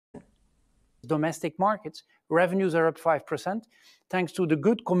domestic markets, revenues are up 5%, thanks to the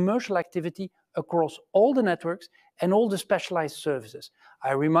good commercial activity across all the networks and all the specialized services.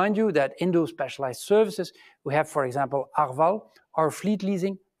 I remind you that in those specialized services, we have, for example, Arval, our fleet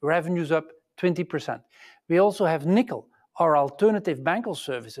leasing, revenues up 20%. We also have Nickel, our alternative banking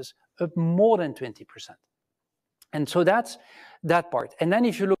services, up more than 20%. And so that's that part. And then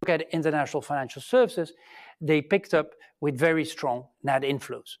if you look at international financial services, they picked up with very strong net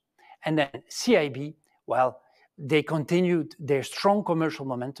inflows. And then CIB, well, they continued their strong commercial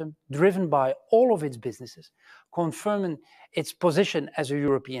momentum, driven by all of its businesses, confirming its position as a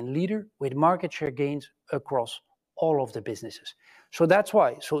European leader with market share gains across all of the businesses. So that's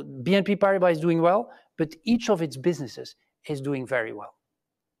why. So BNP Paribas is doing well, but each of its businesses is doing very well.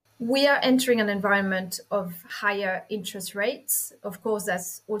 We are entering an environment of higher interest rates. Of course,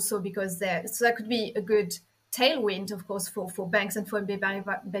 that's also because so that could be a good tailwind, of course, for banks and for BNP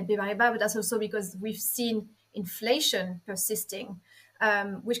Paribas, but that's also because we've seen inflation persisting,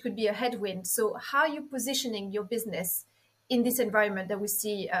 which could be a headwind. So how are you positioning your business in this environment that we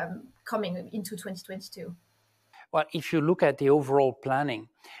see coming into 2022? Well, if you look at the overall planning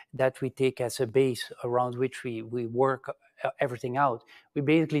that we take as a base around which we work everything out, we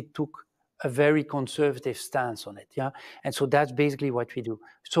basically took a very conservative stance on it, yeah? And so that's basically what we do.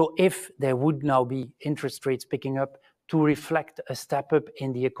 So if there would now be interest rates picking up to reflect a step up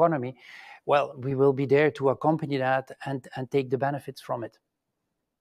in the economy, well, we will be there to accompany that and take the benefits from it.